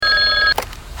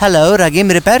Hello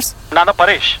Rahim repairs. நான் தான்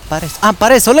பரேஷ்.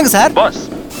 பரேஷ் சொல்லுங்க சார். பாஸ்,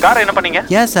 கார் என்ன பண்ணீங்க?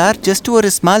 ஏன் சார், ஜஸ்ட் ஒரு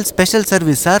small special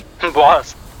service sir.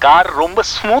 Pass, car ரொம்ப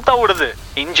ஸ்மூத்தா ஓடுது.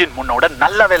 இன்ஜின் முன்னோட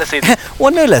நல்ல வேலை செய்யுது.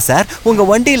 ஒன்றும் இல்லை சார், உங்க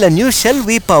வண்டியில new Shell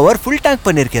V power full tank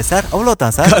பண்ணிருக்கேன் சார்,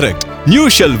 அவ்வளோதான் sir. Correct. New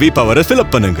Shell V பவரை ஃபில்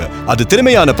அப் பண்ணுங்க. அது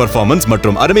திறமையான பெர்ஃபார்மன்ஸ்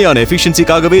மற்றும் அருமையான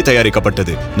எஃபிஷியன்சிக்காகவே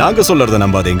தயாரிக்கப்பட்டது. நாங்க சொல்றத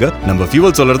நம்பாதீங்க, நம்ம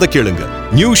ஃபியூவல் சொல்றத கேளுங்க.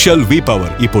 நியூ ஷெல் வி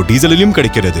பவர் இப்போ டீசலிலும்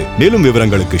கிடைக்கிறது. மேலும்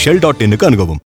விவரங்களுக்கு shell.in க்கு அணுகவும்.